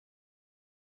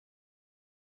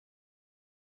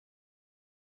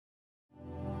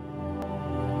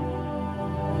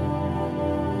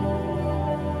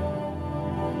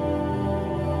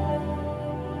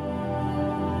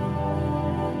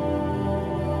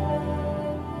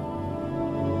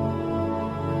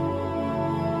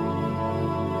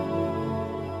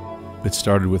It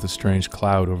started with a strange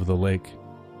cloud over the lake.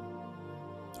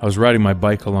 I was riding my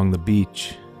bike along the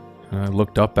beach, and I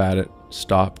looked up at it,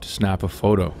 stopped to snap a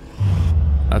photo.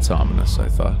 That's ominous, I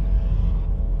thought.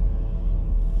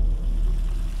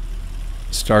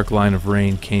 A stark line of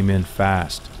rain came in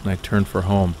fast, and I turned for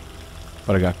home,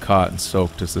 but I got caught and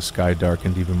soaked as the sky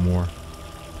darkened even more.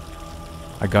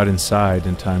 I got inside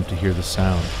in time to hear the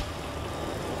sound.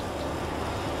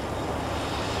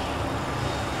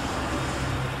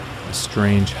 A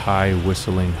strange high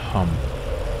whistling hum,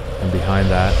 and behind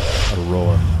that, a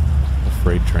roar, a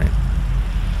freight train.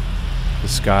 The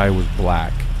sky was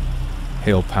black.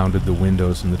 Hail pounded the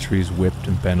windows and the trees whipped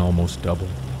and bent almost double.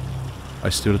 I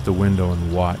stood at the window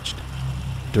and watched.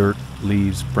 Dirt,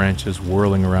 leaves, branches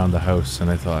whirling around the house,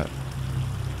 and I thought,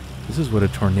 this is what a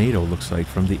tornado looks like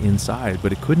from the inside,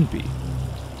 but it couldn't be.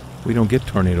 We don't get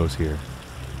tornadoes here.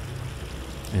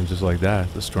 And just like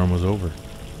that, the storm was over.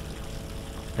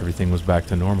 Everything was back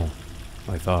to normal,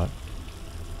 I thought.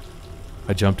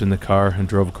 I jumped in the car and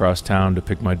drove across town to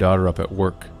pick my daughter up at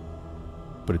work,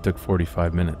 but it took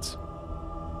 45 minutes.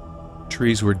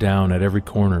 Trees were down at every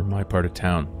corner in my part of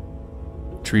town.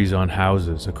 Trees on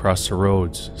houses, across the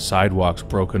roads, sidewalks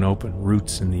broken open,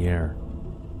 roots in the air.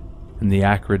 And the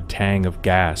acrid tang of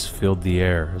gas filled the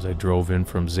air as I drove in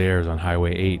from Zares on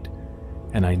Highway 8,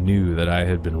 and I knew that I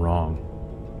had been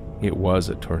wrong. It was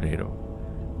a tornado,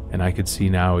 and I could see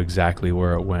now exactly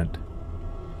where it went.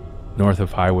 North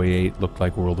of Highway 8 looked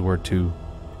like World War II.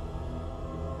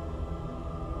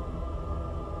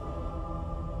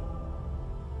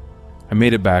 I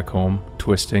made it back home,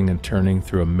 twisting and turning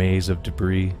through a maze of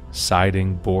debris,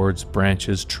 siding, boards,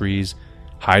 branches, trees,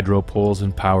 hydro poles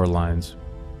and power lines,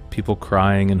 people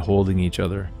crying and holding each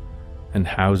other, and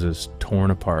houses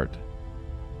torn apart.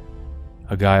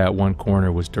 A guy at one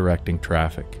corner was directing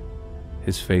traffic,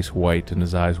 his face white and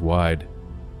his eyes wide.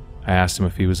 I asked him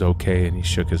if he was okay, and he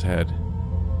shook his head.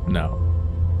 No.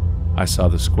 I saw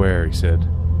the square, he said.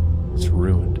 It's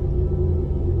ruined.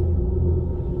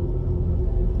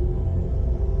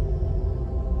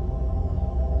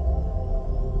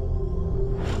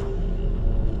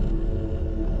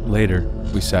 Later,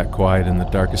 we sat quiet in the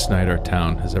darkest night our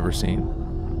town has ever seen,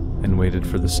 and waited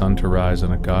for the sun to rise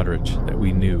on a Goderich that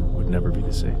we knew would never be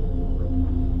the same.